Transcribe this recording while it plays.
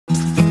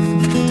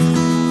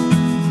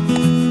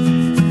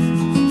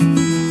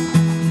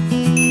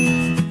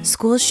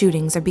school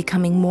shootings are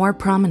becoming more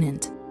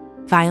prominent.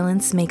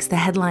 Violence makes the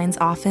headlines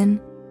often,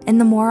 and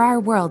the more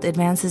our world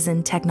advances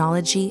in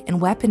technology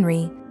and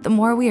weaponry, the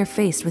more we are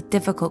faced with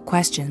difficult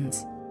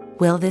questions.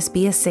 Will this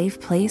be a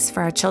safe place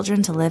for our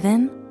children to live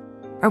in?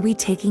 Are we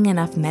taking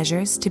enough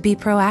measures to be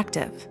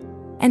proactive?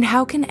 And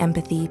how can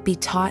empathy be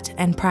taught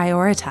and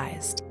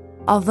prioritized?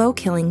 Although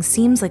killing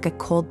seems like a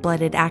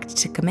cold-blooded act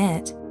to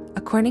commit,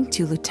 according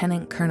to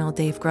Lieutenant Colonel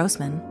Dave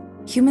Grossman,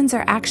 humans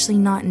are actually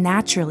not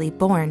naturally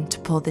born to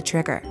pull the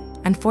trigger.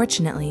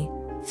 Unfortunately,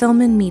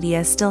 film and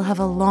media still have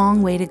a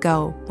long way to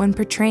go when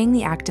portraying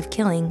the act of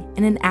killing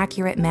in an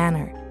accurate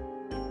manner.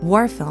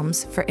 War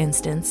films, for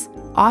instance,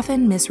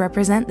 often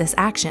misrepresent this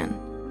action.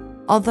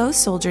 Although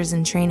soldiers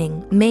in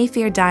training may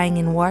fear dying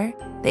in war,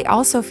 they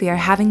also fear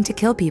having to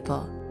kill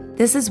people.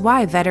 This is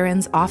why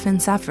veterans often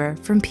suffer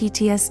from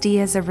PTSD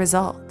as a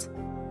result.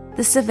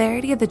 The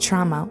severity of the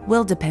trauma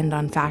will depend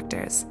on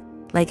factors,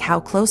 like how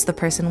close the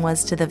person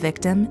was to the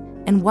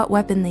victim and what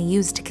weapon they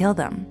used to kill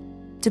them.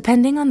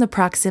 Depending on the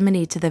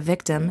proximity to the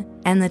victim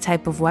and the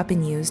type of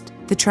weapon used,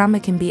 the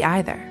trauma can be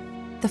either.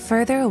 The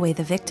further away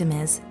the victim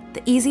is,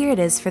 the easier it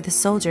is for the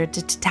soldier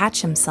to detach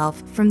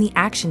himself from the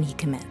action he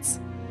commits.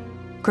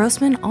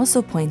 Grossman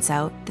also points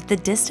out that the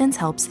distance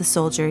helps the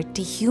soldier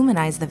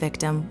dehumanize the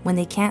victim when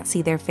they can't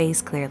see their face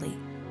clearly.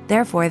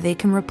 Therefore, they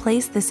can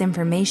replace this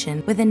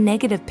information with a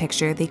negative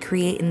picture they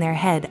create in their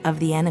head of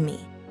the enemy.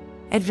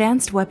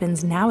 Advanced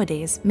weapons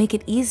nowadays make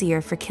it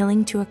easier for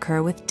killing to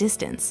occur with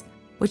distance,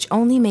 which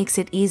only makes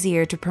it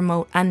easier to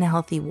promote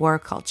unhealthy war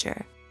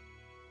culture.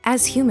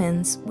 As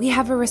humans, we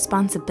have a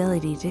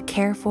responsibility to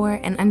care for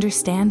and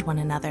understand one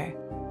another.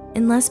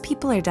 Unless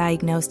people are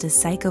diagnosed as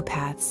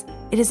psychopaths,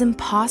 it is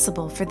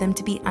impossible for them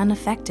to be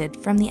unaffected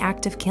from the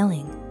act of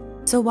killing.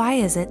 So why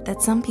is it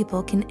that some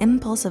people can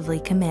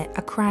impulsively commit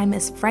a crime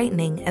as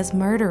frightening as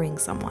murdering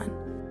someone?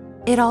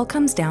 It all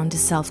comes down to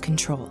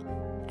self-control.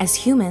 As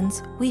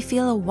humans, we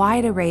feel a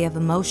wide array of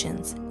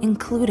emotions,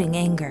 including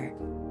anger.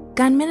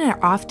 Gunmen are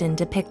often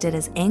depicted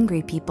as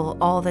angry people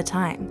all the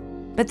time,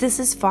 but this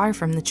is far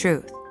from the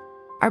truth.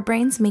 Our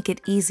brains make it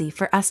easy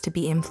for us to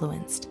be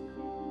influenced.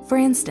 For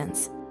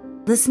instance,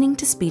 listening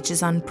to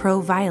speeches on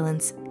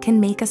pro-violence can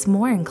make us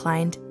more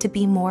inclined to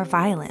be more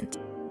violent.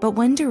 But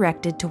when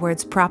directed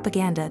towards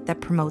propaganda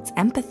that promotes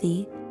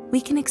empathy,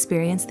 we can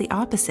experience the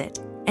opposite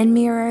and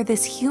mirror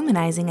this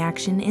humanizing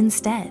action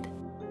instead.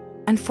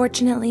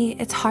 Unfortunately,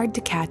 it's hard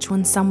to catch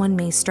when someone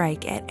may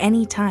strike at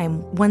any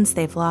time once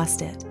they've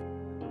lost it.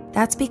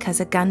 That's because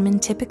a gunman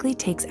typically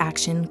takes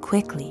action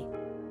quickly,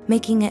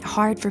 making it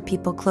hard for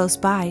people close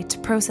by to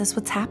process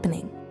what's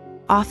happening.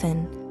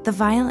 Often, the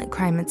violent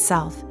crime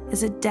itself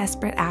is a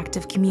desperate act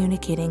of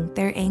communicating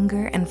their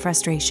anger and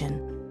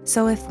frustration.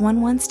 So if one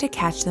wants to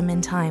catch them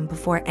in time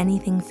before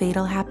anything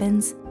fatal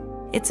happens,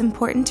 it's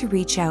important to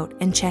reach out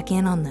and check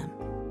in on them.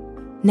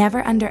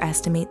 Never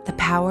underestimate the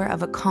power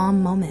of a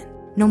calm moment,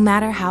 no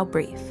matter how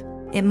brief.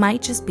 It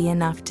might just be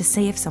enough to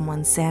save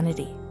someone's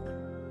sanity.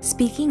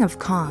 Speaking of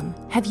calm,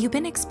 have you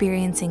been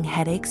experiencing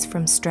headaches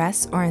from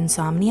stress or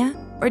insomnia?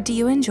 Or do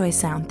you enjoy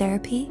sound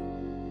therapy?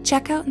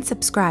 Check out and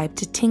subscribe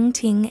to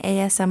TingTing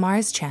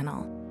ASMR's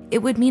channel. It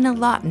would mean a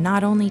lot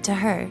not only to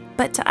her,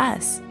 but to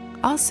us.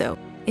 Also,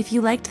 if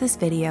you liked this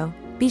video,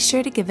 be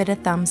sure to give it a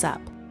thumbs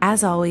up.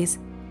 As always,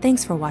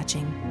 thanks for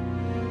watching.